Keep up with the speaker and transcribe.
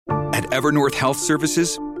At Evernorth Health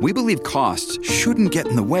Services, we believe costs shouldn't get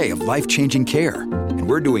in the way of life-changing care, and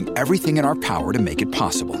we're doing everything in our power to make it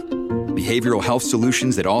possible. Behavioral health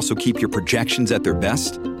solutions that also keep your projections at their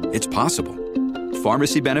best? It's possible.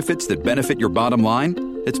 Pharmacy benefits that benefit your bottom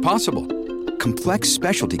line? It's possible. Complex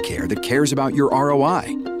specialty care that cares about your ROI?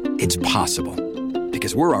 It's possible.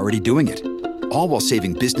 Because we're already doing it. All while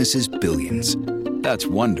saving businesses billions. That's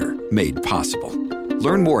Wonder made possible.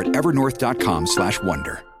 Learn more at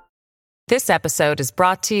evernorth.com/wonder. This episode is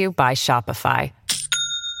brought to you by Shopify.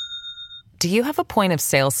 Do you have a point of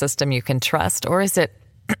sale system you can trust, or is it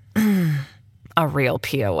a real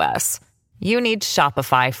POS? You need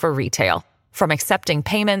Shopify for retail. From accepting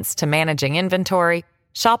payments to managing inventory,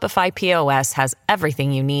 Shopify POS has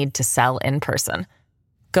everything you need to sell in person.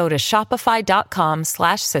 Go to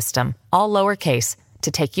shopify.com/system, all lowercase,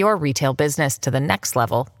 to take your retail business to the next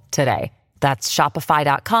level today. That's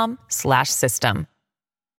shopify.com/system.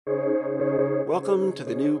 Welcome to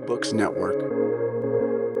the New Books Network.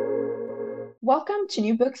 Welcome to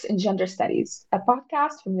New Books in Gender Studies, a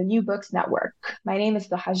podcast from the New Books Network. My name is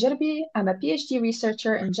Duha Jirbi. I'm a PhD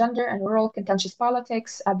researcher in gender and rural contentious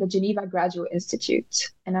politics at the Geneva Graduate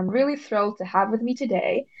Institute. And I'm really thrilled to have with me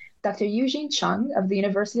today Dr. Youjin Chung of the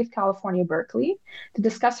University of California, Berkeley, to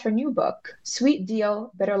discuss her new book, Sweet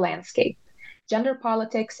Deal, Bitter Landscape: Gender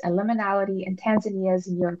Politics and Liminality in Tanzania's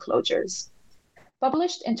New Enclosures.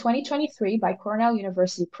 Published in 2023 by Cornell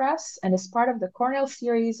University Press and is part of the Cornell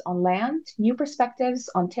series on land, new perspectives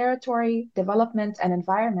on territory, development, and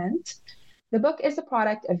environment, the book is the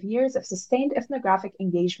product of years of sustained ethnographic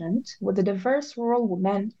engagement with the diverse rural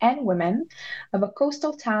men and women of a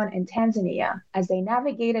coastal town in Tanzania as they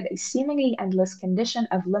navigated a seemingly endless condition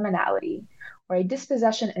of liminality, or a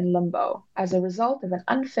dispossession in limbo, as a result of an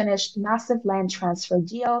unfinished massive land transfer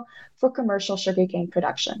deal for commercial sugarcane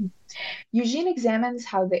production. Youjin examines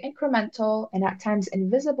how the incremental and at times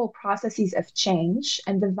invisible processes of change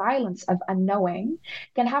and the violence of unknowing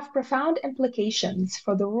can have profound implications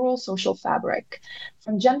for the rural social fabric,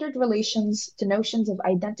 from gendered relations to notions of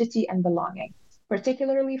identity and belonging,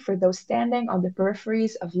 particularly for those standing on the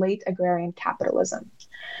peripheries of late agrarian capitalism.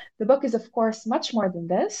 The book is, of course, much more than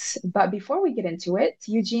this, but before we get into it,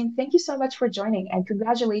 Youjin, thank you so much for joining and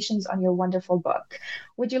congratulations on your wonderful book.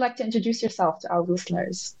 Would you like to introduce yourself to our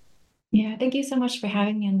listeners? Yeah, thank you so much for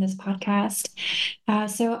having me on this podcast.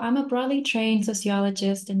 So I'm a broadly trained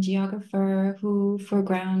sociologist and geographer who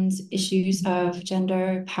foregrounds issues of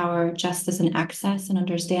gender, power, justice, and access, and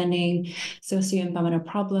understanding socio-environmental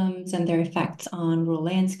problems and their effects on rural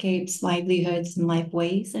landscapes, livelihoods, and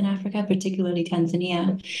lifeways in Africa, particularly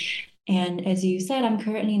Tanzania. And as you said, I'm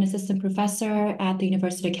currently an assistant professor at the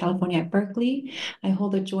University of California at Berkeley. I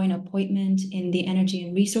hold a joint appointment in the Energy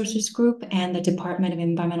and Resources Group and the Department of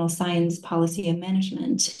Environmental Science, Policy, and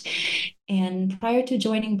Management. And prior to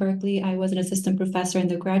joining Berkeley, I was an assistant professor in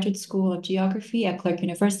the Graduate School of Geography at Clark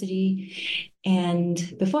University.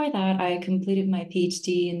 And before that, I completed my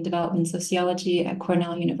PhD in development sociology at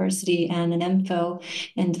Cornell University and an MPhil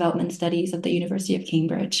in development studies at the University of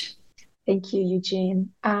Cambridge. Thank you, Youjin.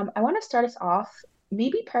 I want to start us off,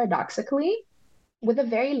 maybe paradoxically, with the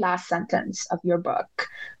very last sentence of your book,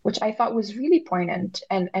 which I thought was really poignant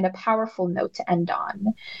and a powerful note to end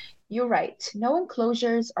on. You're right, no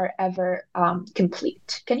enclosures are ever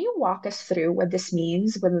complete. Can you walk us through what this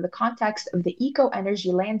means within the context of the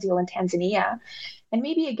eco-energy land deal in Tanzania, and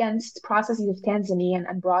maybe against processes of Tanzanian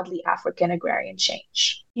and broadly African agrarian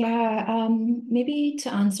change? Yeah, maybe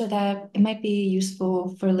to answer that, it might be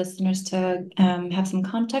useful for listeners to have some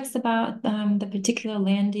context about the particular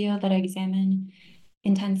land deal that I examined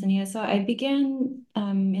in Tanzania. So I began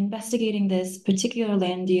investigating this particular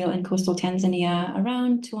land deal in coastal Tanzania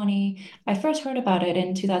I first heard about it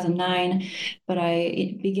in 2009, but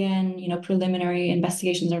I began, preliminary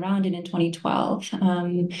investigations around it in 2012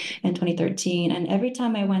 and 2013. And every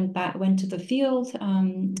time I went to the field,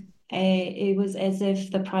 it was as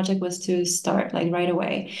if the project was to start like right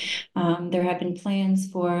away. There had been plans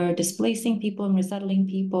for displacing people and resettling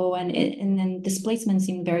people, and then displacement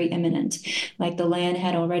seemed very imminent. Like the land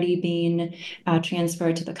had already been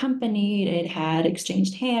transferred to the company, it had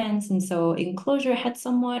exchanged hands, and so enclosure had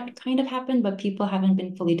somewhat kind of happened, but people haven't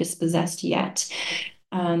been fully dispossessed yet.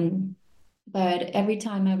 But every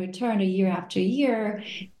time I returned, a year after year,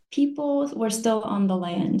 people were still on the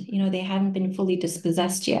land. They hadn't been fully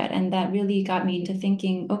dispossessed yet. And that really got me into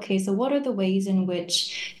thinking, okay, so what are the ways in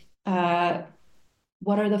which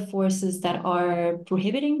what are the forces that are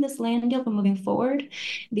prohibiting this land deal from moving forward?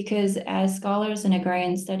 Because as scholars in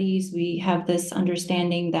agrarian studies, we have this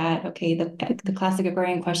understanding that, okay, the classic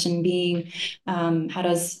agrarian question being,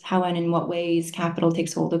 how and in what ways capital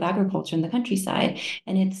takes hold of agriculture in the countryside?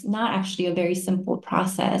 And it's not actually a very simple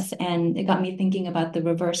process. And it got me thinking about the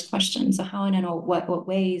reverse question. So how and in what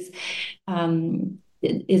ways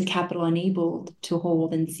is capital enabled to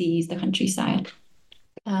hold and seize the countryside?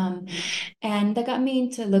 And that got me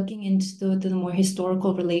into looking into the more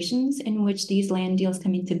historical relations in which these land deals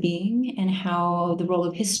come into being, and how the role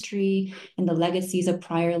of history and the legacies of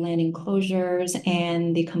prior land enclosures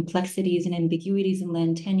and the complexities and ambiguities in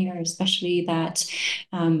land tenure, especially that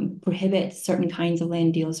prohibit certain kinds of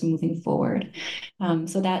land deals from moving forward.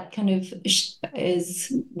 So that kind of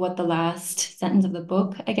is what the last sentence of the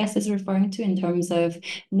book, I guess, is referring to, in terms of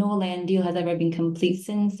no land deal has ever been complete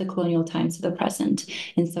since the colonial times to the present.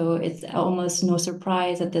 And so it's almost no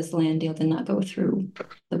surprise that this land deal did not go through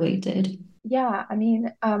the way it did. Yeah, I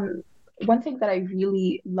mean, one thing that I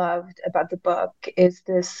really loved about the book is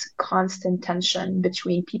this constant tension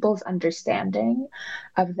between people's understanding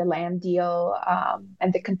of the land deal,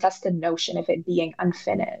 and the contested notion of it being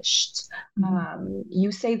unfinished.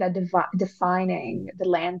 You say that defining the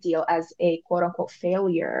land deal as a quote unquote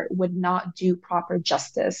failure would not do proper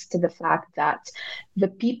justice to the fact that the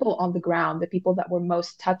people on the ground, the people that were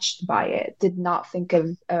most touched by it, did not think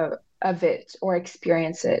of it or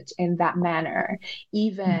experience it in that manner,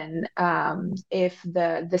 even if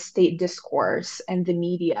the state discourse and the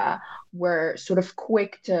media were sort of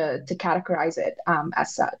quick to categorize it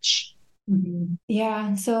as such.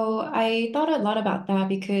 Yeah, so I thought a lot about that,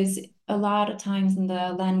 because a lot of times in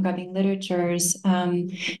the land grabbing literatures,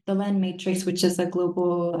 the Land Matrix, which is a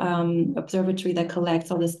global observatory that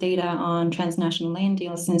collects all this data on transnational land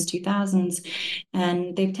deals since 2000s,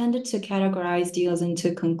 and they've tended to categorize deals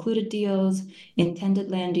into concluded deals,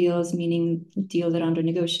 intended land deals, meaning deals that are under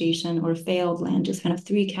negotiation, or failed land, just kind of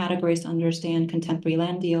three categories to understand contemporary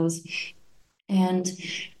land deals. And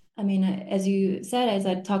I mean, as you said, as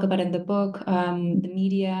I talk about in the book, the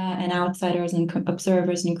media and outsiders and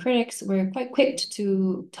observers and critics were quite quick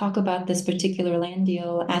to talk about this particular land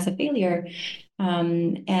deal as a failure.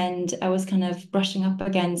 And I was kind of brushing up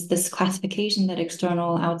against this classification that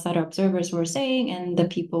external outsider observers were saying, and the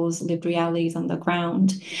people's lived realities on the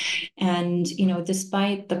ground. And,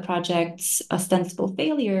 despite the project's ostensible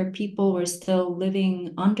failure, people were still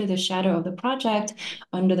living under the shadow of the project,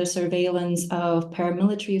 under the surveillance of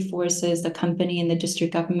paramilitary forces the company and the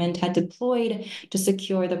district government had deployed to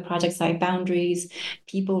secure the project site boundaries.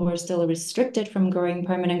 People were still restricted from growing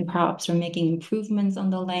permanent crops or making improvements on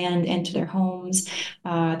the land and to their homes.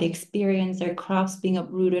 They experienced their crops being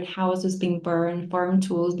uprooted, houses being burned, farm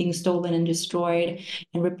tools being stolen and destroyed,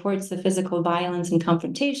 and reports of physical violence and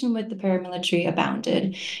confrontation with the paramilitary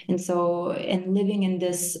abounded. And so, in living in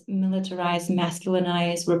this militarized,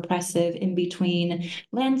 masculinized, repressive, in-between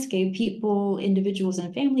landscape, people, individuals,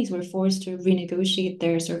 and families were forced to renegotiate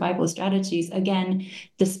their survival strategies, again,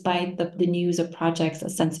 despite the news of projects'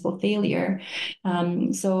 ostensible failure.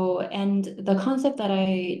 And the concept that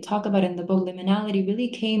I talk about in the book, Liminality, really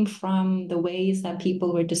came from the ways that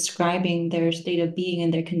people were describing their state of being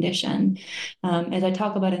and their condition. As I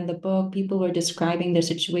talk about in the book, people were describing their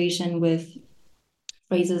situation with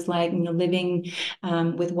phrases like, living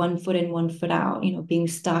with one foot in, one foot out, being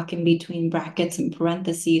stuck in between brackets and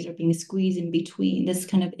parentheses, or being squeezed in between. This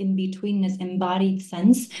kind of in-betweenness, embodied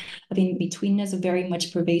sense of in-betweenness, very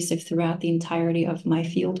much pervasive throughout the entirety of my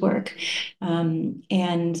fieldwork.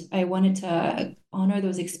 And I wanted to honor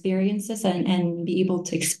those experiences and be able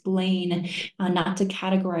to explain, not to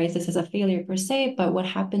categorize this as a failure per se, but what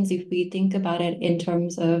happens if we think about it in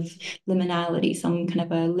terms of liminality, some kind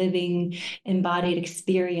of a living, embodied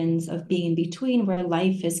experience of being in between, where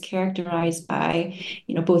life is characterized by,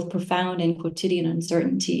 both profound and quotidian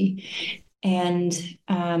uncertainty. And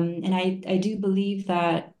I do believe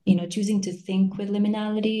that, choosing to think with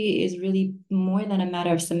liminality is really more than a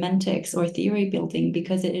matter of semantics or theory building,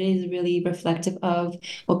 because it is really reflective of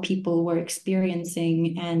what people were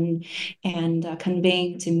experiencing and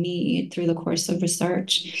conveying to me through the course of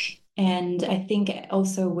research. And I think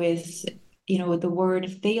also with the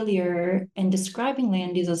word failure and describing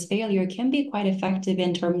land use as failure can be quite effective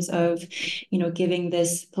in terms of, giving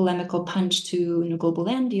this polemical punch to global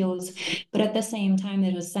land deals. But at the same time,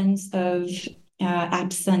 there's a sense of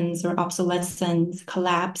absence or obsolescence,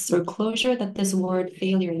 collapse or closure that this word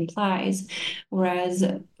failure implies. Whereas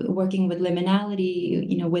working with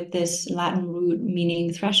liminality, with this Latin root absolute,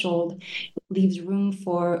 meaning threshold, leaves room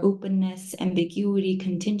for openness, ambiguity,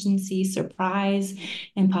 contingency, surprise,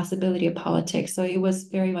 and possibility of politics. So it was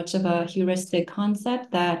very much of a heuristic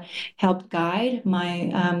concept that helped guide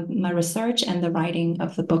my research and the writing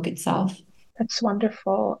of the book itself. That's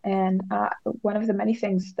wonderful. And one of the many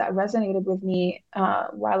things that resonated with me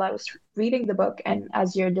while I was reading the book and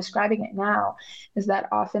as you're describing it now is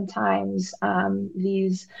that oftentimes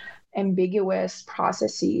these ambiguous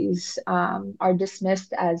processes are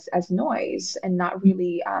dismissed as noise and not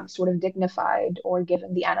really sort of dignified or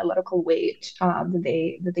given the analytical weight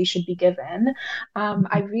that they should be given.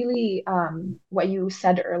 I really what you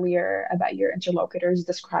said earlier about your interlocutors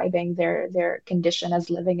describing their condition as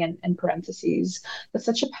living in parentheses. That's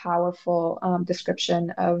such a powerful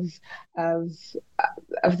description of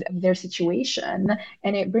of their situation,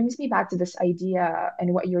 and it brings me back to this idea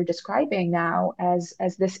and what you're describing now as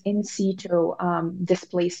this in situ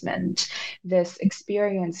displacement, this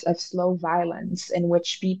experience of slow violence in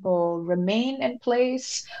which people remain in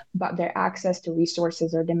place, but their access to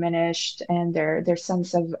resources are diminished, and their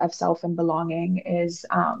sense of self and belonging is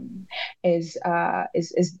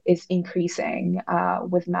increasing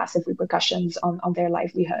with massive repercussions on their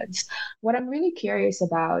livelihoods. What I'm really curious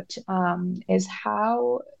about is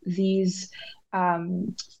how these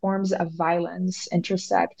forms of violence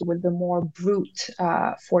intersect with the more brute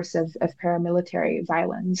force of paramilitary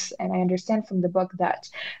violence. And I understand from the book that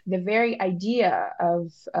the very idea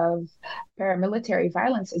of paramilitary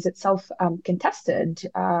violence is itself contested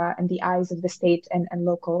in the eyes of the state and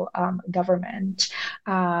local government.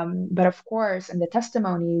 But of course, in the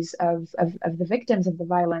testimonies of the victims of the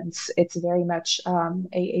violence, it's very much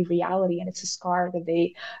a reality and it's a scar that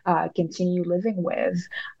they continue living with.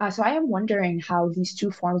 So I am wondering how these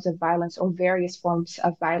two forms of violence or various forms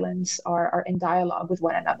of violence are in dialogue with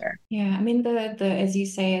one another. Yeah, I mean, the as you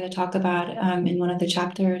say, the talk about in one of the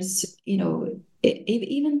chapters,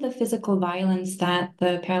 even the physical violence that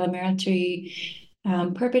the paramilitary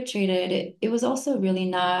perpetrated, it was also really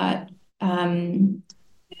not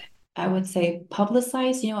I would say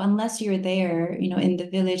publicized, unless you're there, in the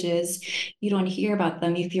villages, you don't hear about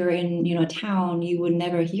them. If you're in, town, you would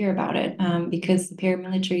never hear about it because the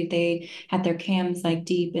paramilitary, they had their camps like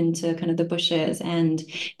deep into kind of the bushes and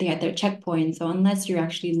they had their checkpoints. So unless you're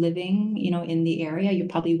actually living, in the area, you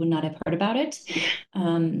probably would not have heard about it.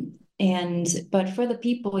 But for the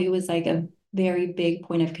people, it was like a very big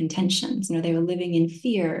point of contention. They were living in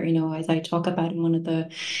fear, as I talk about in one of the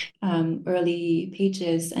early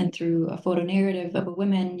pages, and through a photo narrative of a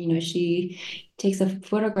woman, she takes a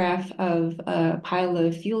photograph of a pile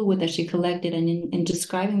of fuel wood that she collected. And in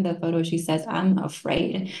describing the photo, she says, I'm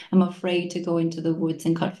afraid. I'm afraid to go into the woods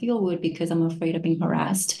and cut fuel wood because I'm afraid of being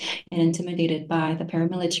harassed and intimidated by the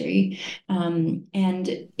paramilitary.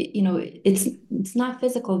 It's not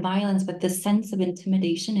physical violence, but this sense of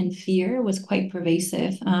intimidation and fear was quite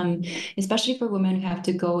pervasive, especially for women who have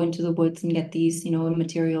to go into the woods and get these,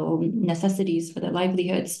 material necessities for their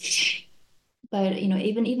livelihoods. But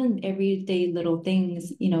even everyday little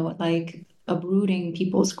things, like uprooting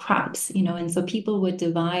people's crops, and so people would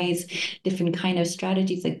devise different kind of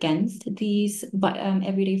strategies against these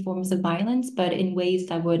everyday forms of violence, but in ways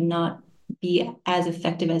that would not be as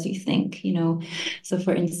effective as you think. So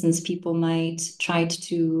for instance, people might try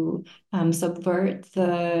to subvert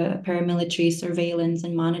the paramilitary surveillance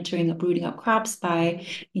and monitoring uprooting of crops by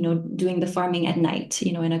doing the farming at night,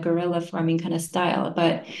 in a guerrilla farming kind of style.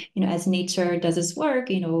 But as nature does its work,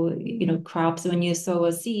 crops, when you sow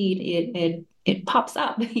a seed, it pops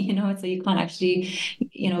up, so you can't actually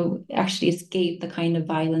escape the kind of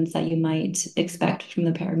violence that you might expect from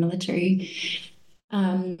the paramilitary.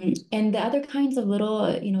 And the other kinds of little,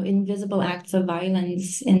 invisible acts of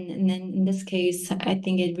violence, and then in this case, I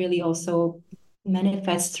think it really also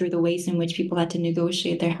manifests through the ways in which people had to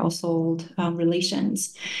negotiate their household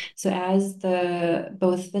relations. So as the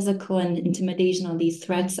both physical and intimidation of these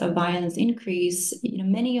threats of violence increase,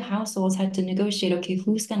 many households had to negotiate, okay,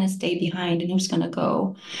 who's going to stay behind and who's going to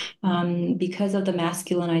go? Because of the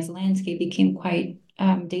masculinized landscape, became quite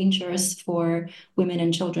dangerous for women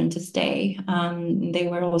and children to stay. There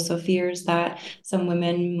were also fears that some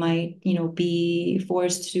women might, be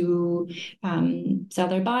forced to sell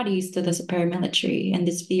their bodies to the paramilitary, and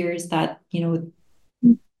this fear is that,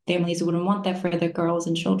 families wouldn't want that for their girls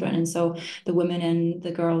and children. And so the women and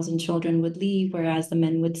the girls and children would leave, whereas the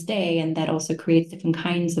men would stay. And that also creates different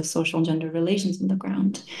kinds of social and gender relations on the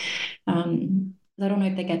ground. I don't know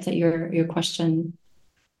if that gets at your question.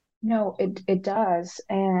 No, it does,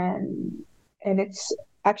 and it's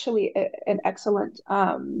actually an excellent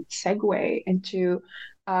segue into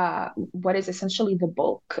what is essentially the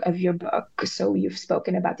bulk of your book. So you've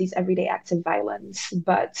spoken about these everyday acts of violence,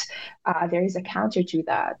 but there is a counter to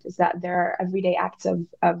that, is that there are everyday acts of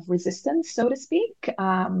resistance, so to speak,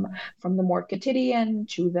 from the more quotidian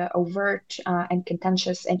to the overt and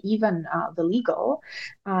contentious and even the legal.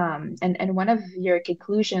 And one of your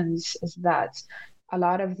conclusions is that a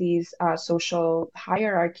lot of these social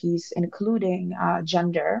hierarchies, including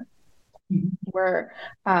gender, were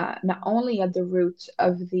not only at the root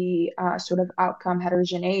of the sort of outcome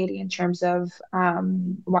heterogeneity in terms of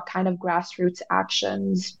what kind of grassroots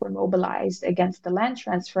actions were mobilized against the land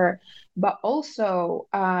transfer, but also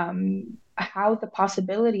how the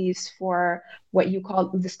possibilities for what you call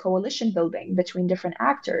this coalition building between different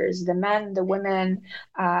actors, the men, the women,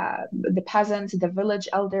 the peasants, the village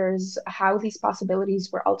elders, how these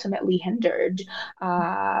possibilities were ultimately hindered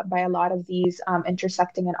by a lot of these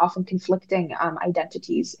intersecting and often conflicting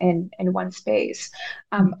identities in one space.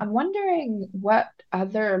 I'm wondering what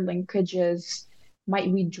other linkages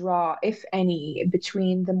might we draw, if any,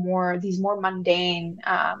 between these more mundane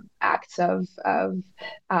acts of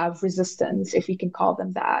resistance, if we can call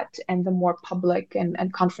them that, and the more public and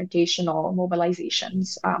confrontational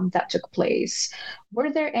mobilizations that took place?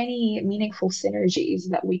 Were there any meaningful synergies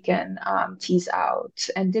that we can tease out,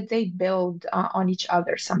 and did they build on each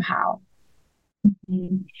other somehow?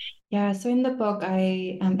 Mm. Yeah, so in the book,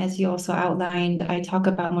 as you also outlined, I talk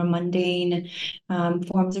about more mundane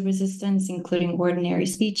forms of resistance, including ordinary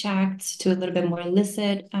speech acts, to a little bit more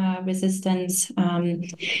illicit resistance, and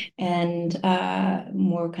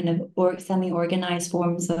more kind of semi-organized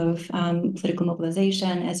forms of political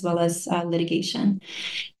mobilization, as well as litigation.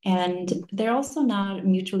 And they're also not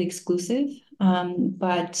mutually exclusive,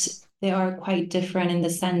 but they are quite different in the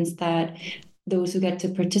sense that those who get to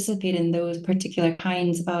participate in those particular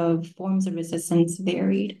kinds of forms of resistance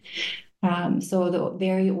varied. So the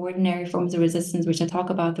very ordinary forms of resistance, which I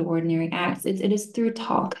talk about, the ordinary acts, it is through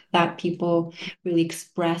talk that people really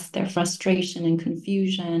express their frustration and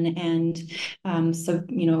confusion and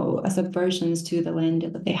subversions to the land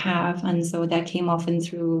that they have. And so that came often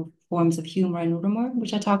through forms of humor and rumor,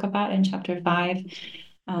 which I talk about in chapter 5.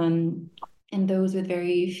 And those with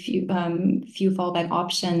very few fallback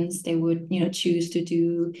options, they would, choose to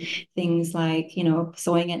do things like,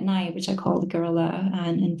 sewing at night, which I call the guerrilla,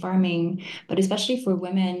 and farming. But especially for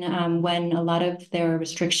women, when a lot of their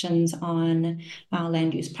restrictions on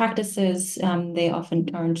land use practices, they often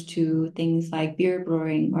turned to things like beer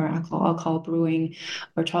brewing or alcohol brewing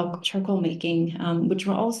or charcoal making, which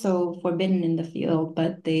were also forbidden in the field,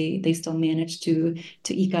 but they still managed to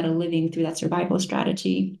eke out a living through that survival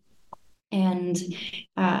strategy. And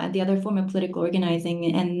the other form of political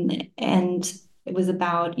organizing, and it was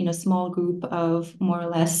about small group of more or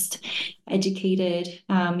less educated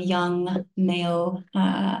young male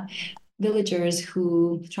villagers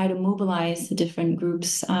who try to mobilize different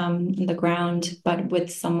groups on the ground, but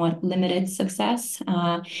with somewhat limited success.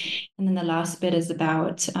 And then the last bit is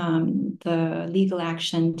about the legal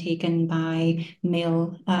action taken by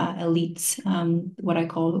male elites, what I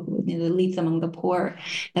call the elites among the poor,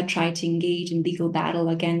 that try to engage in legal battle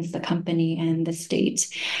against the company and the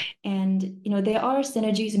state. And, there are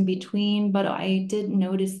synergies in between, but I did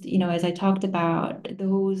notice, as I talked about,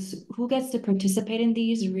 those who gets to participate in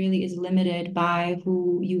these really is limited by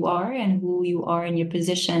who you are and who you are in your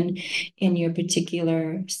position in your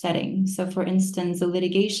particular setting. So for instance, the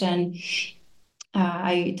litigation,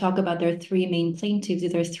 I talk about there are three main plaintiffs.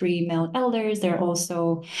 There are three male elders. There are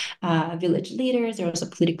also village leaders. There are also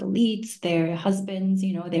political elites. Their husbands,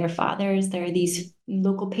 their fathers. There are these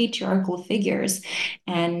local patriarchal figures,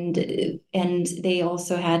 and they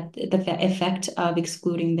also had the effect of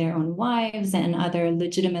excluding their own wives and other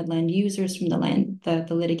legitimate land users from the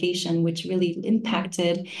litigation, which really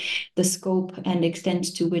impacted the scope and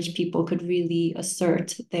extent to which people could really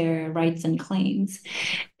assert their rights and claims.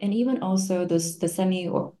 And even also the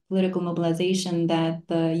semi-political mobilization that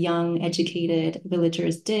the young, educated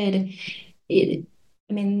villagers did,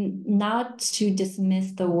 not to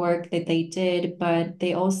dismiss the work that they did, but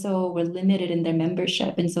they also were limited in their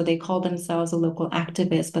membership. And so they called themselves a local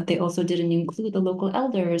activist, but they also didn't include the local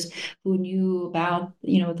elders who knew about,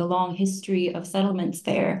 the long history of settlements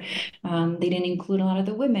there. They didn't include a lot of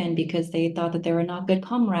the women because they thought that they were not good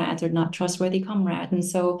comrades or not trustworthy comrades. And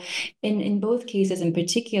so in both cases in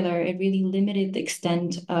particular, it really limited the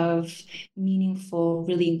extent of meaningful,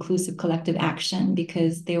 really inclusive collective action,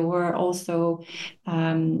 because they were also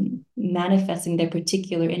manifesting their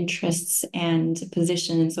particular interests and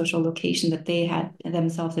position and social location that they had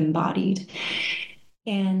themselves embodied.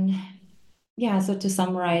 And yeah, so to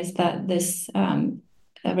summarize that, this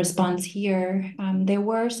response here. There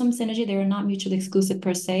were some synergy. They were not mutually exclusive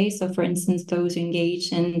per se. So, for instance, those who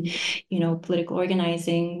engaged in, political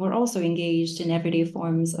organizing were also engaged in everyday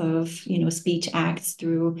forms of, speech acts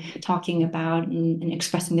through talking about and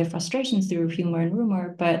expressing their frustrations through humor and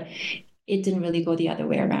rumor. But it didn't really go the other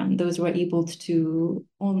way around. Those were able to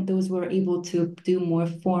do more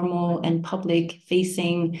formal and public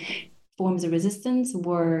facing forms of resistance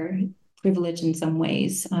were privileged in some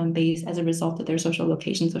ways, based as a result of their social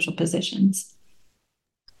location, social positions.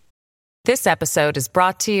 This episode is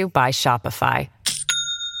brought to you by Shopify.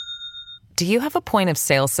 Do you have a point of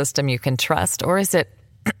sale system you can trust, or is it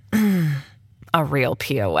a real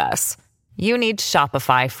POS? You need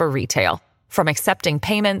Shopify for retail. From accepting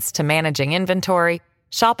payments to managing inventory,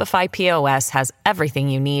 Shopify POS has everything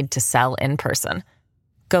you need to sell in person.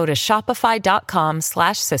 Go to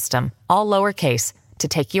shopify.com/system, all lowercase, to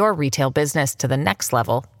take your retail business to the next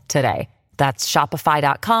level today. That's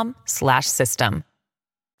shopify.com/system.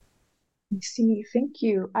 I see. Thank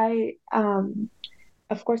you.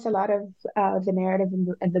 Of course, a lot of the narrative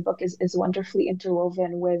in the book is wonderfully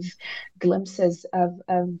interwoven with glimpses of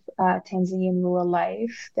Tanzanian rural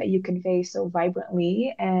life that you convey so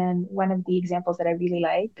vibrantly. And one of the examples that I really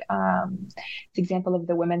like, is the example of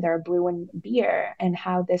the women that are brewing beer and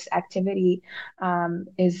how this activity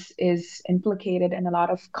is implicated in a lot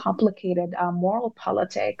of complicated moral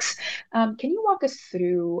politics. Can you walk us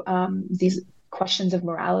through these questions of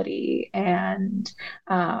morality and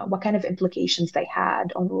what kind of implications they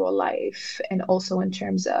had on rural life, and also in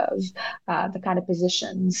terms of the kind of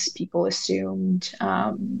positions people assumed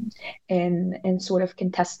in sort of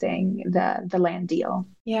contesting the land deal?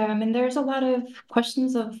 Yeah, I mean, there's a lot of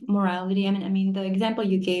questions of morality. I mean, the example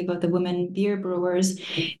you gave of the women beer brewers,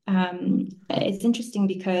 it's interesting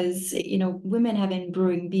because, women have been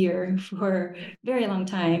brewing beer for a very long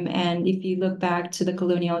time. And if you look back to the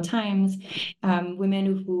colonial times,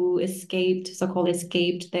 women who so-called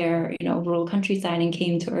escaped their, rural countryside and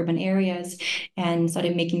came to urban areas and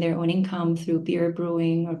started making their own income through beer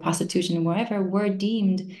brewing or prostitution or wherever, were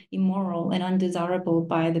deemed immoral and undesirable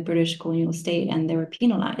by the British colonial state, and they were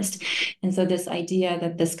penalized. And so this idea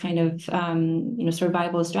that this kind of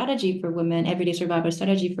survival strategy for women, everyday survival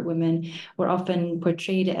strategy for women, were often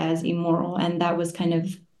portrayed as immoral, and that was kind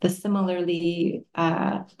of the similarly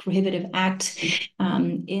prohibitive act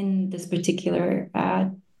in this particular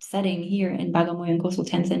setting here in Bagamoyo and coastal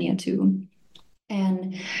Tanzania too.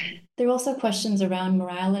 And there are also questions around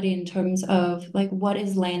morality in terms of what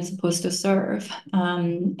is land supposed to serve,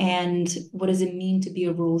 and what does it mean to be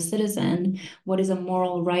a rural citizen? What is a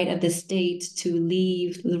moral right of the state to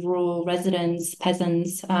leave the rural residents,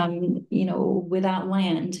 peasants, without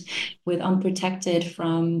land, with unprotected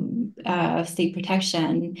from state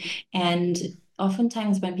protection? And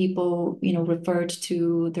oftentimes when people, referred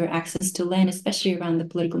to their access to land, especially around the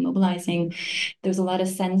political mobilizing, there's a lot of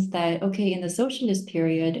sense that, okay, in the socialist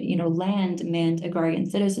period, land meant agrarian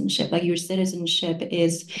citizenship. Like your citizenship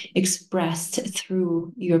is expressed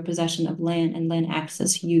through your possession of land and land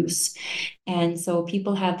access use. And so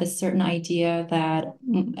people have this certain idea that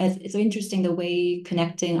it's interesting the way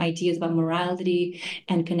connecting ideas about morality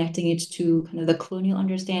and connecting it to kind of the colonial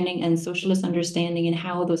understanding and socialist understanding, and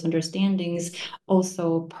how those understandings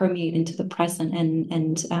also permeate into the present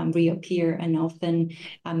and reappear and often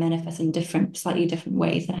manifest in slightly different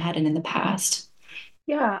ways than it had in the past.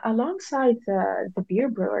 Yeah, alongside the beer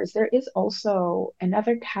brewers, there is also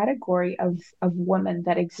another category of women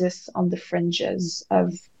that exists on the fringes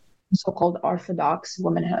of so-called orthodox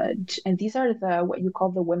womanhood, and these are what you call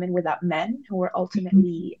the women without men, who were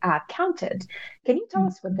ultimately counted. Can you tell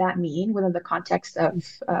us what that means within the context of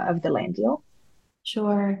the land deal?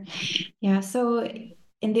 Sure. Yeah. So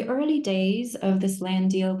in the early days of this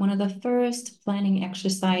land deal, one of the first planning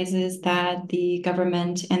exercises that the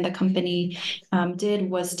government and the company did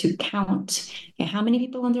was to count how many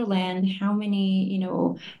people on their land, how many,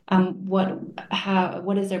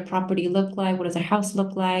 what does their property look like, what does their house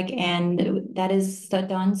look like, and that is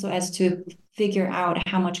done so as to figure out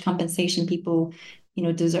how much compensation people,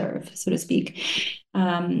 deserve, so to speak.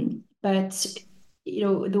 But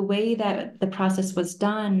the way that the process was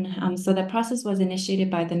done, so the process was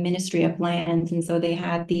initiated by the Ministry of Lands. And so they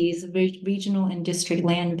had these regional and district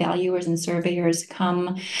land valuers and surveyors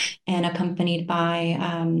come, and accompanied by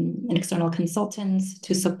an external consultants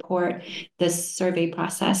to support this survey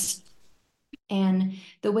process. And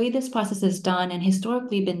the way this process is done and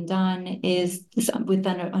historically been done is with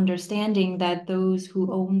the understanding that those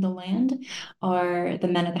who own the land are the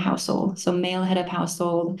men of the household. So male head of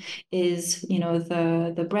household is,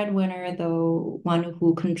 the breadwinner, the one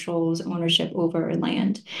who controls ownership over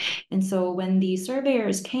land. And so when the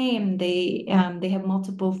surveyors came, they have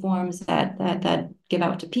multiple forms that give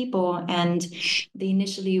out to people, and they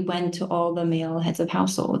initially went to all the male heads of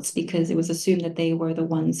households because it was assumed that they were the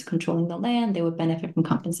ones controlling the land. They would benefit from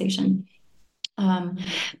compensation.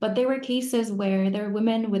 But there were cases where there were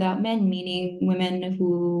women without men, meaning women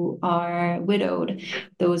who are widowed,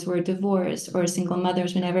 those who are divorced, or single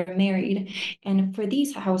mothers who never married. And for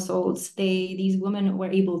these households, these women were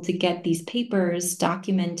able to get these papers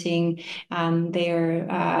documenting their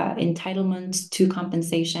entitlement to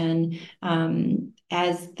compensation,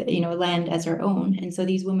 as land as their own. And so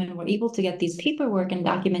these women were able to get these paperwork and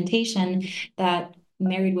documentation that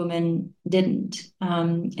married women didn't.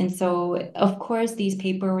 And so, of course, these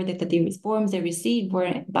paperwork that these forms they received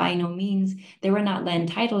were by no means, they were not land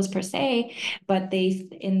titles per se, but they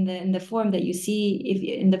in the form that you see, if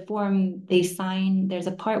in the form they sign, there's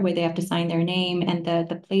a part where they have to sign their name, and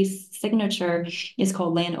the place signature is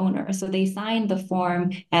called landowner. So they signed the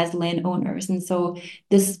form as landowners, and so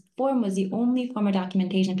this form was the only form of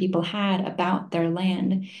documentation people had about their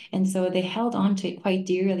land. And so they held on to it quite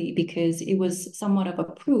dearly because it was somewhat of a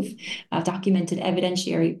proof, documented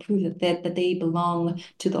evidentiary proof that they belong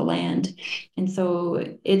to the land. And so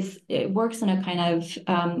it works in a kind of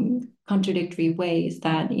contradictory ways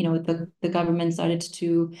that the government started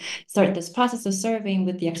to start this process of surveying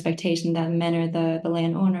with the expectation that men are the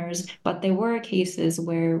landowners, but there were cases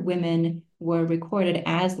where women were recorded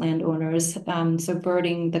as landowners,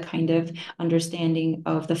 subverting the kind of understanding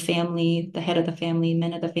of the family, the head of the family,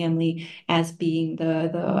 men of the family, as being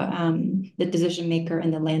the decision maker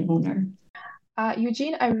and the landowner.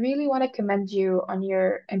 Youjin, I really want to commend you on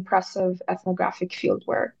your impressive ethnographic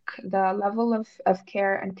fieldwork. The level of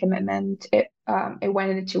care and commitment it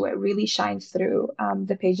went into it really shines through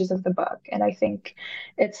the pages of the book, and I think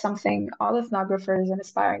it's something all ethnographers and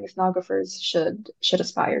aspiring ethnographers should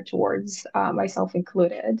aspire towards, myself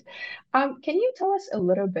included. Can you tell us a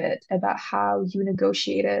little bit about how you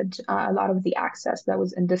negotiated a lot of the access that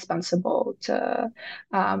was indispensable to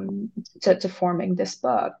forming this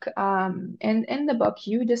book? And in the book,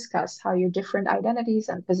 you discuss how your different identities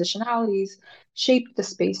and positionalities shaped the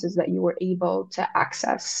spaces that you were able to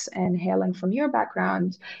access. And hailing from your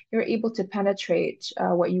background, you're able to penetrate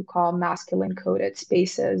what you call masculine coded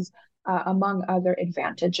spaces. Among other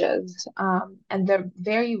advantages. And the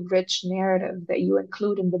very rich narrative that you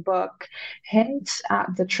include in the book hints at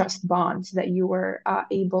the trust bonds that you were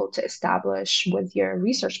able to establish with your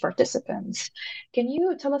research participants. Can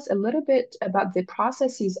you tell us a little bit about the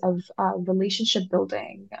processes of relationship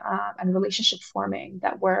building and relationship forming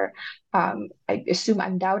that were, I assume,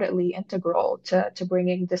 undoubtedly integral to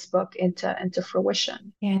bringing this book into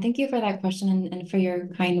fruition? Yeah, thank you for that question and for your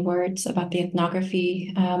kind words about the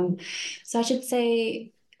ethnography. So I should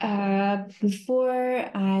say, before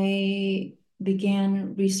I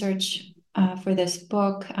began research for this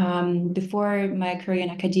book, before my career in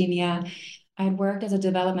academia, I worked as a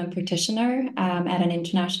development practitioner at an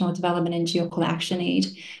international development NGO called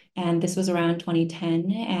ActionAid. And this was around 2010.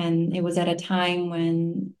 And it was at a time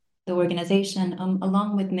when the organization,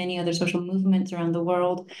 along with many other social movements around the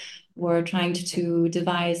world, were trying to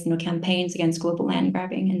devise campaigns against global land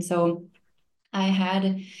grabbing. And so I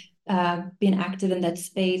had been active in that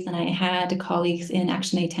space, and I had colleagues in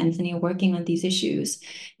ActionAid Tanzania working on these issues.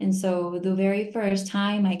 And so the very first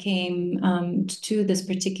time I came to this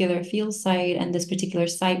particular field site and this particular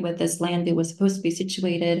site where this land was supposed to be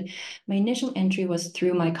situated, my initial entry was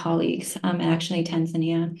through my colleagues at ActionAid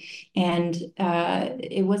Tanzania. And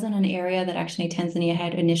it wasn't an area that ActionAid Tanzania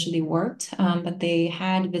had initially worked, but they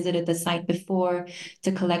had visited the site before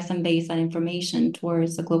to collect some baseline information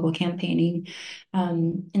towards the global campaigning.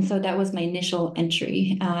 And so that was my initial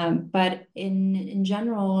entry. But in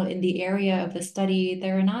general, in the area of the study,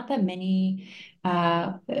 there are not that many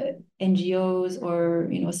NGOs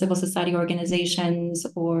or civil society organizations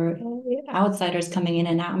or outsiders coming in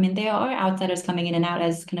and out. I mean, there are outsiders coming in and out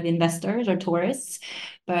as kind of investors or tourists,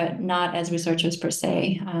 but not as researchers per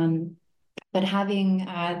se. But having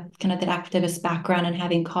kind of that activist background and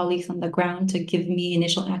having colleagues on the ground to give me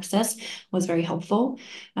initial access was very helpful.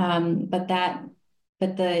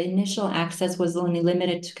 But the initial access was only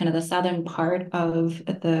limited to kind of the southern part of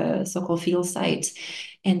the so-called field site.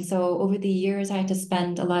 And so over the years, I had to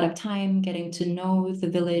spend a lot of time getting to know the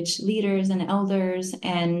village leaders and elders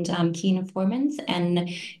and key informants. And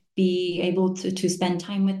be able to spend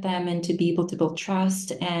time with them and to be able to build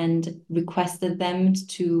trust, and requested them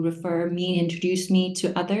to refer me, introduce me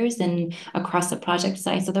to others and across the project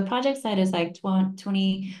site. So the project site is like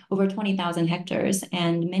 20 over 20,000 hectares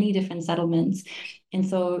and many different settlements. And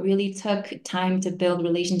so it really took time to build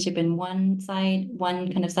relationship in one side,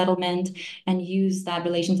 one kind of settlement, and use that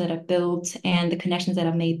relations that I've built and the connections that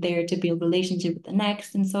I've made there to build relationship with the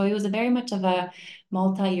next. And so it was a very much of a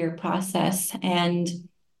multi-year process. And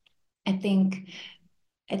I think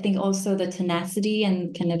also the tenacity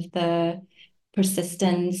and kind of the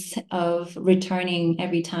persistence of returning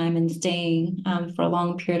every time and staying for a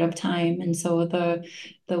long period of time. And so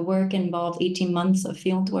the work involved 18 months of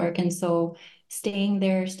field work. And so staying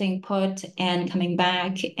there, staying put and coming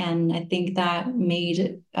back. And I think that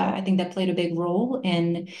played a big role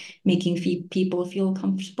in making people feel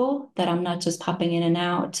comfortable that I'm not just popping in and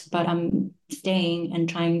out, but I'm staying and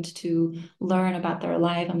trying to learn about their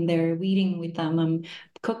life. I'm there reading with them. I'm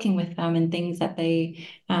cooking with them, and things that they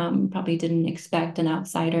probably didn't expect an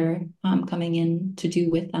outsider coming in to do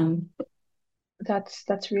with them.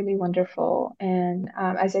 That's really wonderful, and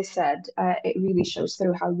as I said, it really shows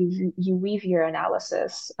through how you weave your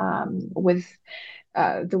analysis with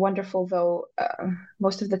the wonderful, though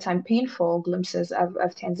most of the time painful, glimpses of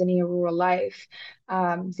Tanzania rural life.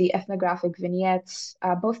 The ethnographic vignettes,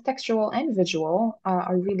 both textual and visual,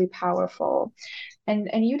 are really powerful.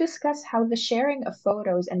 And you discuss how the sharing of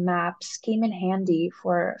photos and maps came in handy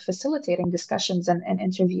for facilitating discussions and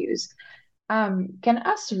interviews. Can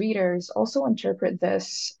us readers also interpret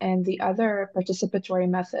this and the other participatory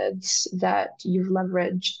methods that you've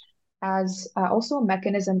leveraged as also a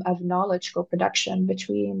mechanism of knowledge co-production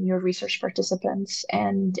between your research participants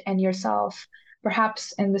and yourself,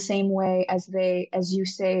 perhaps in the same way as they, as you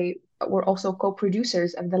say, were also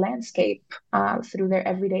co-producers of the landscape through their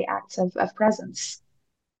everyday acts of presence?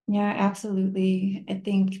 Yeah, absolutely. I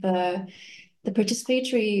think the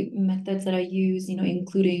participatory methods that I use,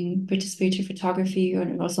 including participatory photography,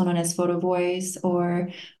 or also known as photo voice, or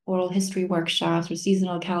oral history workshops, or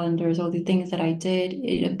seasonal calendars, all the things that I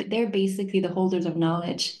did, they're basically the holders of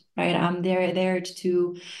knowledge, right? I'm there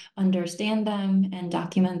to understand them and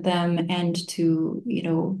document them, and to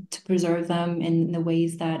preserve them in the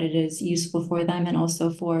ways that it is useful for them, and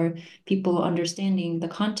also for people understanding the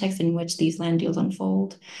context in which these land deals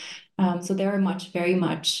unfold. So they're very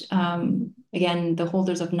much, again, the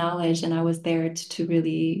holders of knowledge, and I was there to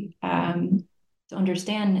really to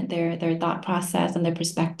understand their thought process and their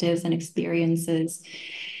perspectives and experiences.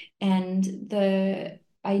 And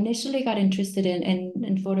I initially got interested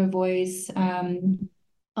in photo voice.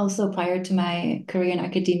 Also, prior to my career in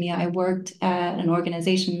academia, I worked at an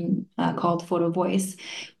organization called Photo Voice,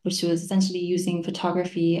 which was essentially using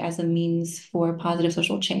photography as a means for positive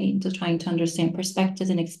social change, so trying to understand perspectives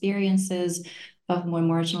and experiences of more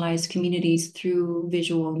marginalized communities through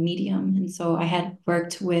visual medium. And so I had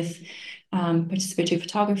worked with participatory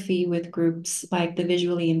photography with groups like the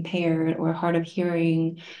visually impaired or hard of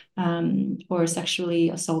hearing, or sexually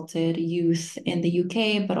assaulted youth in the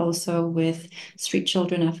UK, but also with street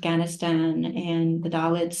children in Afghanistan and the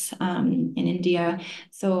Dalits in India.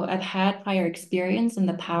 So I've had prior experience in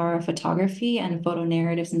the power of photography and photo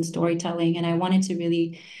narratives and storytelling, and I wanted to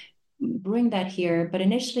really bring that here. But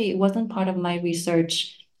initially, it wasn't part of my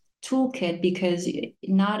research toolkit because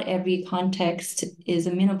not every context is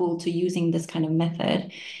amenable to using this kind of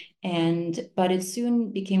method. But it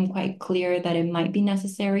soon became quite clear that it might be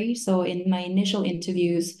necessary. So in my initial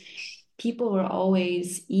interviews, people were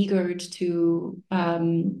always eager to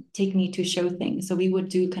take me to show things. So we would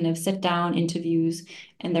do kind of sit down interviews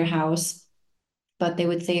in their house, but they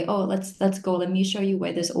would say, "Oh, let's go. Let me show you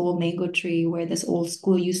where this old mango tree, where this old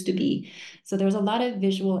school used to be." So there was a lot of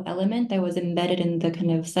visual element that was embedded in the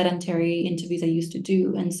kind of sedentary interviews I used to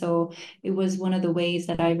do. And so it was one of the ways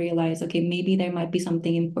that I realized, okay, maybe there might be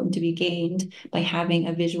something important to be gained by having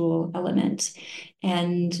a visual element.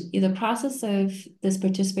 And the process of this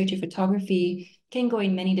participatory photography can go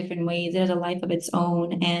in many different ways. It has a life of its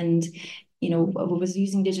own. And was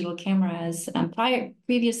using digital cameras.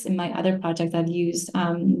 Previous in my other projects, I've used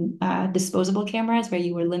disposable cameras where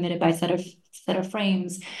you were limited by set of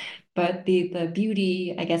frames. But the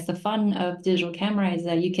beauty, I guess, the fun of digital camera is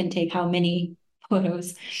that you can take how many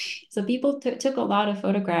photos. So people took a lot of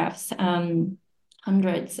photographs,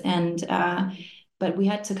 hundreds, but we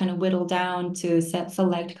had to kind of whittle down to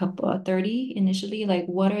select a couple 30 initially, like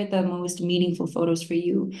what are the most meaningful photos for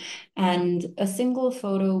you? And a single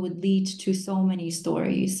photo would lead to so many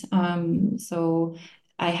stories. So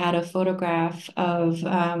I had a photograph of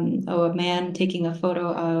a man taking a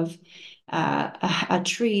photo of a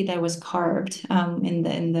tree that was carved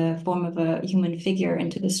in the form of a human figure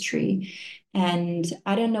into this tree. And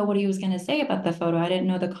I didn't know what he was going to say about the photo. I didn't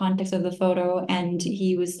know the context of the photo. And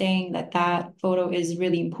he was saying that that photo is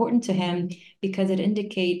really important to him because it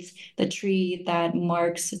indicates the tree that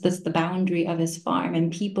marks the boundary of his farm.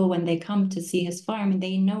 And people, when they come to see his farm, and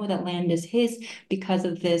they know that land is his because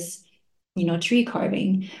of this, tree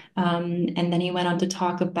carving. And then he went on to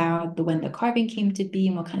talk about when the carving came to be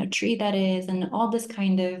and what kind of tree that is, and all this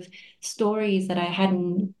kind of stories that I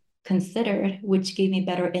hadn't considered, which gave me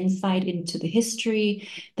better insight into the history,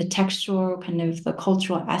 the textual, kind of the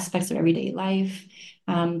cultural aspects of everyday life,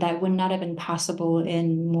 that would not have been possible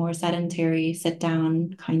in more sedentary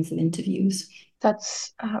sit-down kinds of interviews.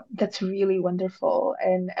 That's really wonderful,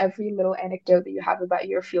 and every little anecdote that you have about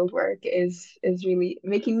your fieldwork is really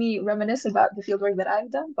making me reminisce about the fieldwork that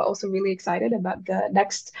I've done, but also really excited about the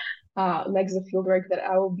next legs of fieldwork that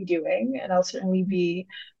I will be doing, and I'll certainly be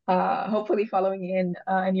hopefully following in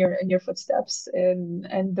your footsteps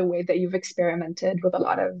and the way that you've experimented with a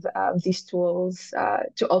lot of these tools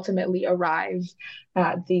to ultimately arrive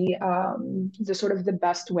at the sort of the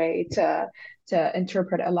best way to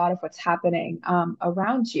interpret a lot of what's happening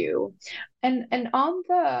around you. And on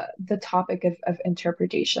the topic of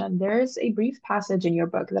interpretation, there's a brief passage in your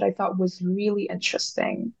book that I thought was really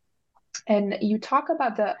interesting. And you talk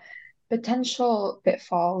about the potential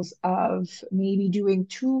pitfalls of maybe doing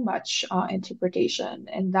too much interpretation,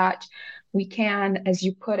 and that we can, as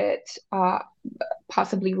you put it,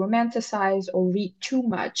 possibly romanticize or read too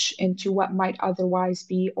much into what might otherwise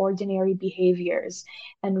be ordinary behaviors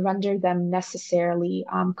and render them necessarily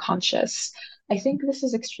conscious. I think this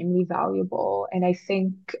is extremely valuable, and I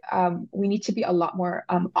think we need to be a lot more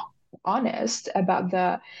honest about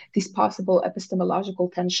these possible epistemological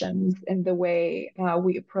tensions in the way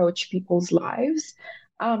we approach people's lives.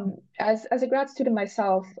 As a grad student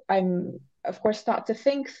myself, I'm of course taught to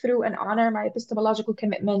think through and honor my epistemological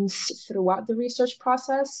commitments throughout the research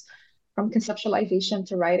process, from conceptualization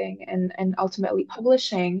to writing and ultimately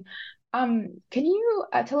publishing. Can you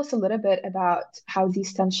tell us a little bit about how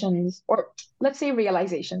these tensions, or let's say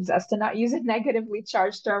realizations, as to not use a negatively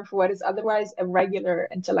charged term for what is otherwise a regular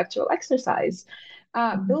intellectual exercise,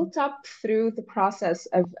 built up through the process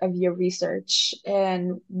of your research,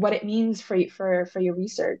 and what it means for your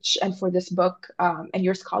research and for this book, and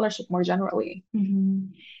your scholarship more generally? Mm-hmm.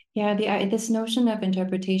 Yeah, this notion of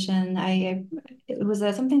interpretation, it was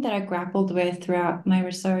something that I grappled with throughout my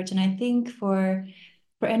research, and I think for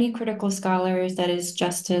any critical scholars that is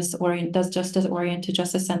does justice-oriented,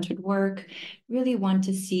 justice-centered work, really want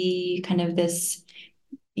to see kind of this,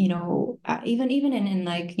 even in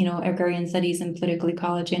like, agrarian studies and political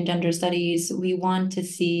ecology and gender studies, we want to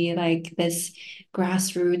see like this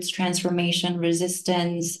grassroots transformation,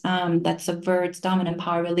 resistance that subverts dominant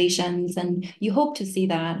power relations, and you hope to see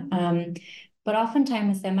that. But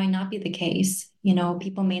oftentimes that might not be the case.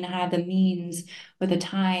 People may not have the means or the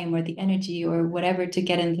time or the energy or whatever to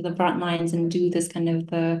get into the front lines and do this kind of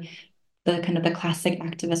the classic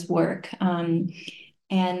activist work.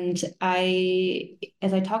 And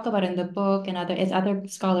as I talk about in the book, and as other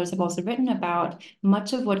scholars have also written about,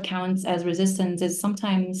 much of what counts as resistance is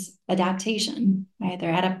sometimes adaptation, right?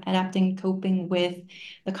 They're adapting, coping with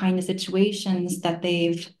the kind of situations that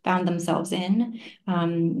they've found themselves in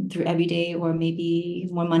through everyday or maybe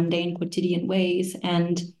more mundane, quotidian ways.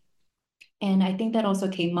 And I think that also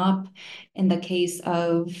came up in the case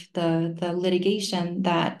of the litigation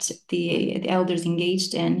that the elders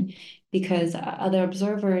engaged in, because other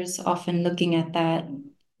observers, often looking at that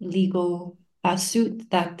legal suit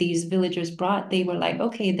that these villagers brought, they were like,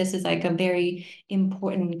 okay, this is like a very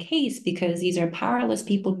important case because these are powerless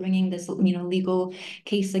people bringing this, legal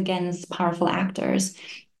case against powerful actors.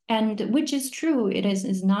 And which is true,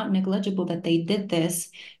 is not negligible that they did this,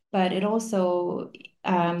 but it also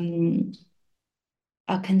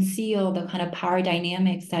conceal the kind of power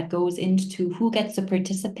dynamics that goes into who gets to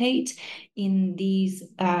participate in these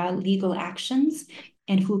legal actions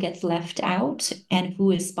and who gets left out and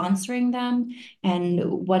who is sponsoring them and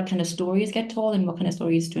what kind of stories get told and what kind of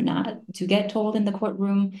stories do not to get told in the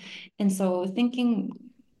courtroom. And so thinking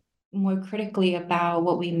more critically about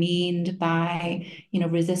what we mean by,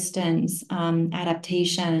 resistance,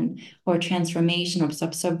 adaptation, or transformation, or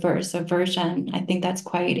subversion. I think that's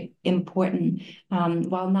quite important,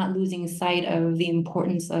 while not losing sight of the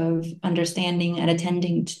importance of understanding and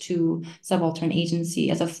attending to subaltern agency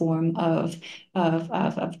as a form of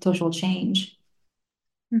social change.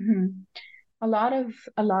 Mm-hmm. A lot of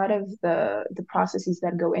the processes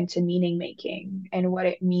that go into meaning making and what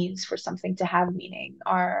it means for something to have meaning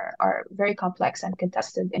are very complex and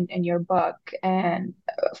contested in your book. And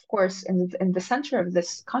of course, in the center of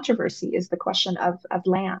this controversy is the question of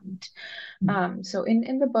land. So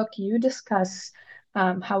in the book, you discuss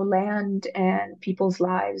how land and people's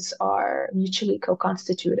lives are mutually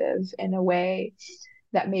co-constitutive in a way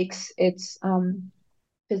that makes its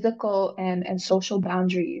physical and social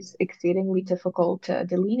boundaries exceedingly difficult to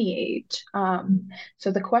delineate. So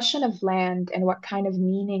the question of land and what kind of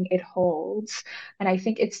meaning it holds, and I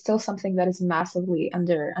think it's still something that is massively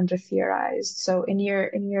under theorized. So in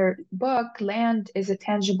your book, land is a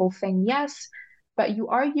tangible thing, yes, but you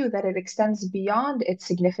argue that it extends beyond its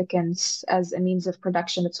significance as a means of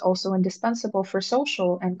production. It's also indispensable for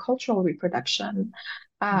social and cultural reproduction.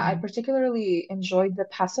 I particularly enjoyed the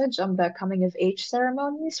passage on the coming of age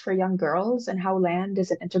ceremonies for young girls and how land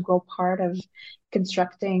is an integral part of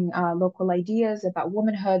constructing local ideas about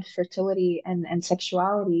womanhood, fertility, and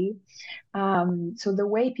sexuality. So the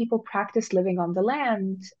way people practice living on the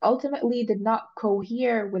land ultimately did not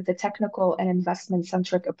cohere with the technical and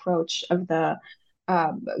investment-centric approach of the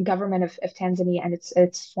government of Tanzania and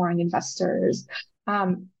its foreign investors.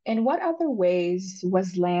 In what other ways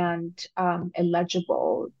was land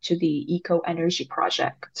illegible to the eco energy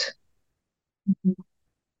project?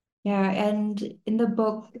 Yeah, and in the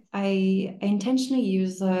book, I intentionally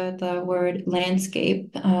use the word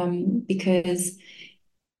landscape because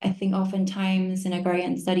I think oftentimes in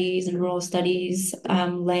agrarian studies and rural studies,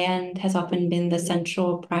 land has often been the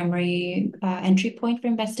central primary entry point for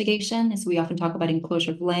investigation, as we often talk about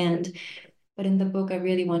enclosure of land. But in the book, I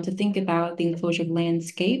really want to think about the enclosure of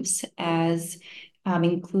landscapes as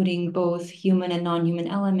including both human and non-human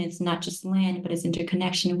elements, not just land, but its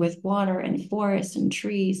interconnection with water and forest and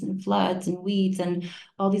trees and floods and weeds and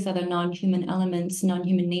all these other non-human elements,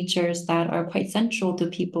 non-human natures that are quite central to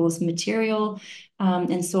people's material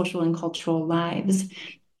and social and cultural lives.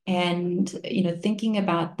 And, thinking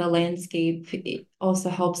about the landscape, it also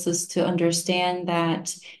helps us to understand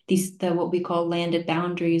that what we call landed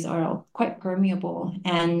boundaries are quite permeable,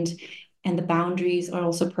 and the boundaries are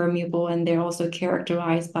also permeable, and they're also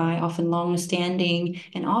characterized by often long-standing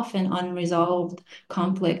and often unresolved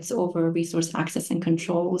conflicts over resource access and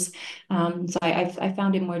controls. So I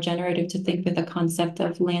found it more generative to think with the concept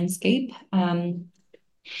of landscape.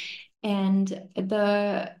 And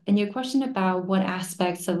your question about what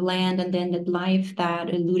aspects of land and then the life that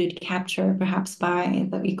eluded capture, perhaps by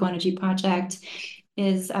the Eco Energy Project,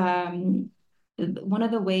 is one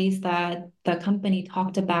of the ways that the company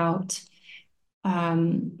talked about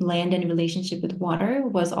land and relationship with water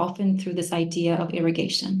was often through this idea of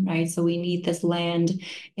irrigation, right? So we need this land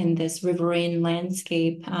in this riverine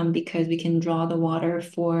landscape because we can draw the water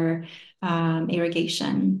for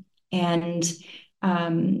irrigation. And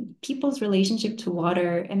people's relationship to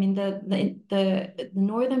water. I mean, the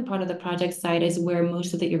northern part of the project site is where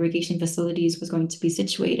most of the irrigation facilities was going to be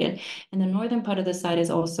situated. And the northern part of the site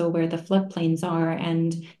is also where the floodplains are,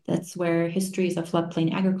 and that's where histories of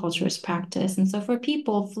floodplain agriculture is practiced. And so for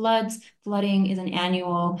people, flooding is an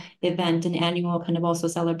annual event, an annual kind of also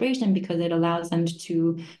celebration, because it allows them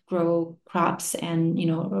to grow crops and,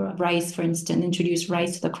 rice, for instance, introduce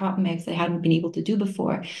rice to the crop mix they hadn't been able to do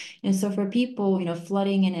before. And so for people,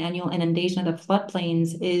 flooding and annual inundation of the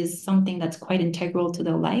floodplains is something that's quite integral to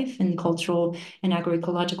their life and cultural and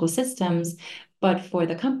agroecological systems. But for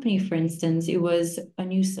the company, for instance, it was a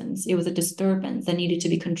nuisance. It was a disturbance that needed to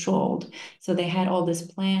be controlled. So they had all this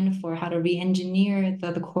plan for how to re-engineer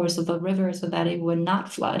the course of the river so that it would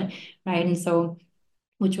not flood, right? And so,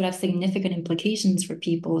 which would have significant implications for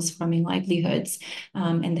people's farming livelihoods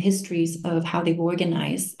and the histories of how they've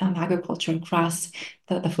organized agriculture across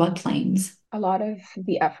the floodplains. A lot of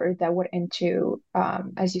the effort that went into,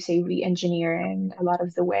 as you say, re-engineering a lot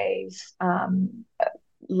of the ways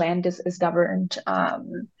land is governed,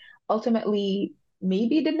 ultimately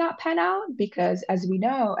maybe did not pan out because, as we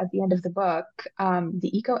know, at the end of the book,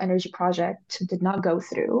 the Eco Energy Project did not go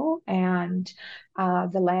through, and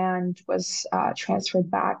the land was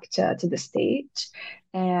transferred back to the state.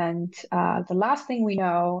 And the last thing we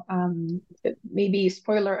know, maybe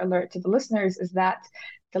spoiler alert to the listeners, is that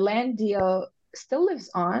the land deal still lives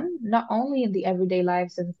on, not only in the everyday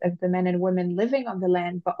lives of the men and women living on the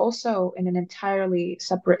land, but also in an entirely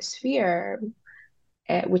separate sphere,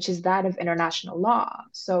 which is that of international law.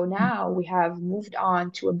 So now we have moved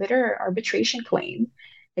on to a bitter arbitration claim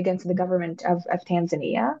against the government of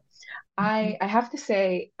Tanzania. I have to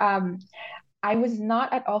say, I was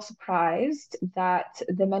not at all surprised that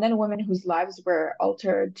the men and women whose lives were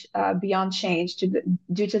altered beyond change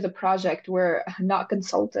due to the project were not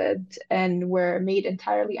consulted and were made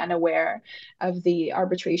entirely unaware of the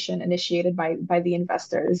arbitration initiated by the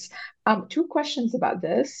investors. Two questions about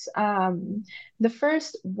this. The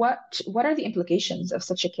first, what are the implications of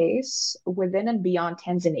such a case within and beyond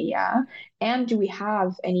Tanzania? And do we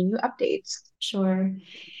have any new updates? Sure.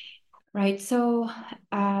 Right. So,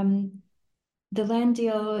 the land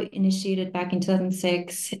deal initiated back in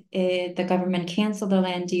 2006. The government canceled the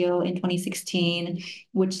land deal in 2016,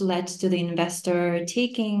 which led to the investor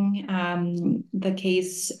taking the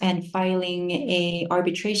case and filing a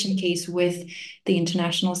arbitration case with the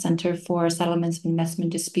International Center for Settlements of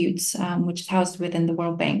Investment Disputes, which is housed within the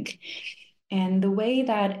World Bank. And the way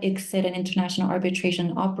that ICSID and international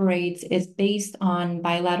arbitration operates is based on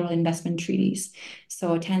bilateral investment treaties.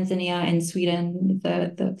 So Tanzania and Sweden,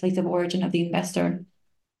 the place of origin of the investor,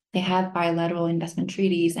 they have bilateral investment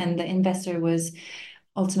treaties, and the investor was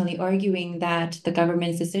ultimately arguing that the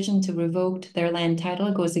government's decision to revoke their land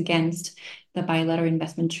title goes against the bilateral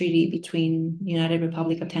investment treaty between United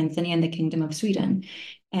Republic of Tanzania and the Kingdom of Sweden.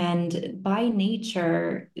 And by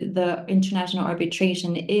nature, the international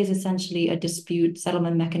arbitration is essentially a dispute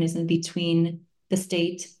settlement mechanism between the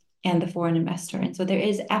state and the foreign investor. And so there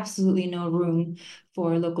is absolutely no room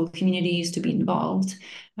for local communities to be involved.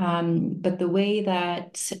 But the way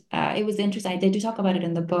that it was interesting, they do talk about it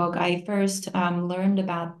in the book. I first learned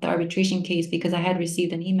about the arbitration case because I had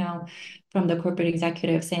received an email from the corporate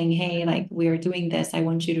executive saying, hey, like, we're doing this. I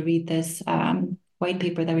want you to read this white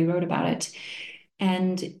paper that we wrote about it.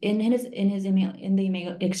 And in the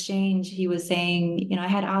email exchange, he was saying, I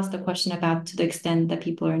had asked a question about to the extent that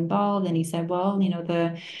people are involved, and he said, well,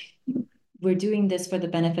 we're doing this for the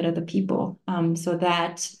benefit of the people, so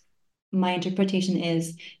that my interpretation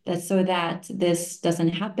is that so that this doesn't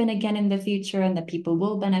happen again in the future and that people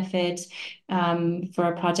will benefit for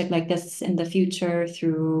a project like this in the future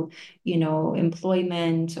through,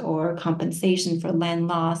 employment or compensation for land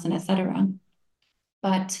loss and etc.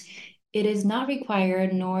 But it is not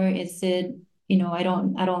required, nor is it, I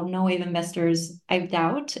don't know if I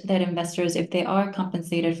doubt that investors, if they are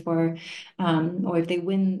compensated for, or if they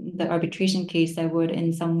win the arbitration case, that would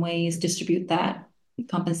in some ways distribute that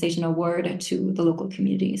compensation award to the local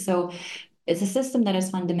community. So it's a system that is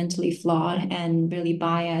fundamentally flawed and really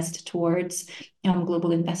biased towards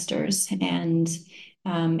global investors. And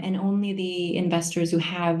only the investors who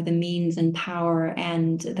have the means and power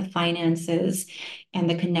and the finances and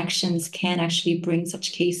the connections can actually bring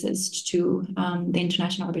such cases to the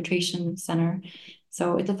International Arbitration Center.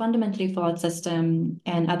 So it's a fundamentally flawed system,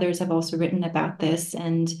 and others have also written about this.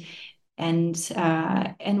 And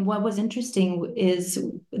what was interesting is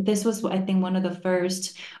this was, I think, one of the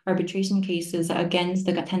first arbitration cases against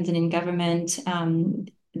the Tanzanian government.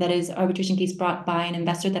 That is arbitration case brought by an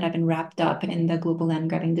investor that had been wrapped up in the global land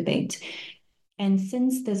grabbing debate. And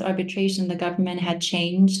since this arbitration, the government had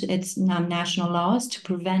changed its national laws to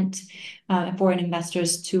prevent foreign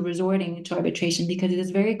investors to resorting to arbitration because it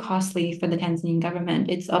is very costly for the Tanzanian government.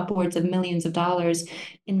 It's upwards of millions of dollars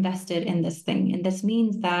invested in this thing. And this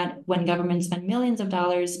means that when governments spend millions of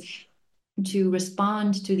dollars to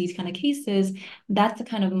respond to these kind of cases, that's the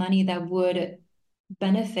kind of money that would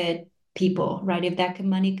benefit people, right? If that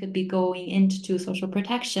money could be going into social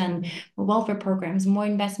protection, welfare programs, more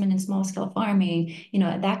investment in small scale farming,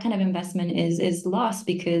 that kind of investment is lost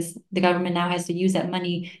because the government now has to use that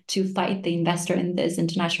money to fight the investor in this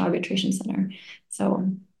international arbitration center. So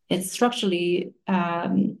it's structurally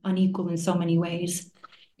unequal in so many ways.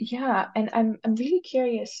 Yeah, and I'm really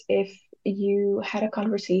curious if you had a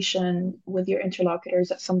conversation with your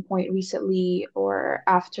interlocutors at some point recently or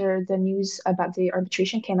after the news about the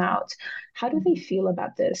arbitration came out. How do they feel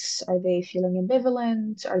about this? Are they feeling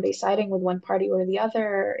ambivalent? Are they siding with one party or the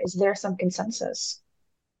other? Is there some consensus?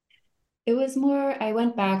 It was more, I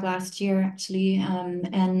went back last year actually,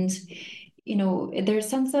 and there's a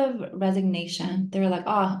sense of resignation. They were like,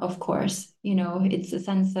 oh, of course, it's a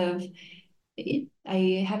sense of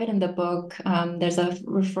I have it in the book. There's a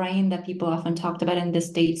refrain that people often talked about in the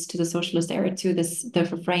States to the socialist era too, the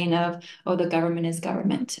refrain of, oh, the government is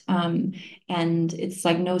government. And it's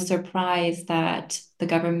like no surprise that the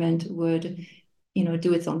government would,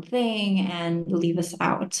 do its own thing and leave us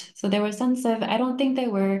out. So there was a sense of, I don't think they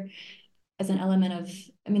were as an element of,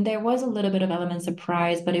 there was a little bit of element of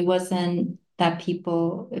surprise, but it wasn't that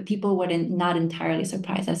people weren't not entirely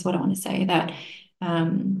surprised. That's what I want to say, that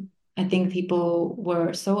I think people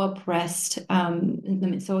were so oppressed,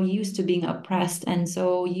 so used to being oppressed and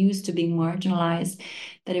so used to being marginalized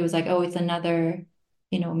that it was like, oh, it's another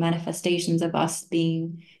manifestations of us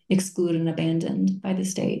being excluded and abandoned by the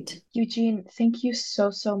state. Youjin, thank you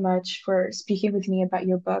so, so much for speaking with me about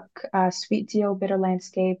your book, Sweet Deal, Bitter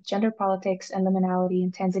Landscape, Gender Politics and Liminality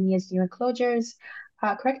in Tanzania's New Enclosures.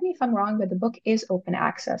 Correct me if I'm wrong, but the book is open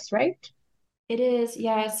access, right? It is,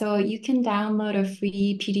 yeah. So you can download a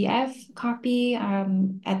free PDF copy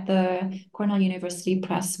at the Cornell University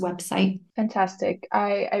Press website. Fantastic.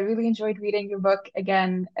 I really enjoyed reading your book.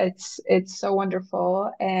 Again, it's so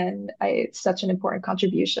wonderful and it's such an important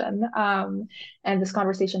contribution. And this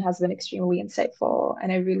conversation has been extremely insightful, and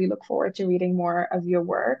I really look forward to reading more of your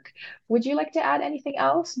work. Would you like to add anything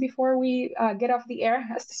else before we get off the air,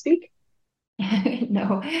 as to speak?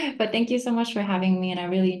 No, but thank you so much for having me, and I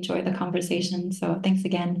really enjoyed the conversation. So thanks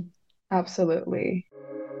again. Absolutely.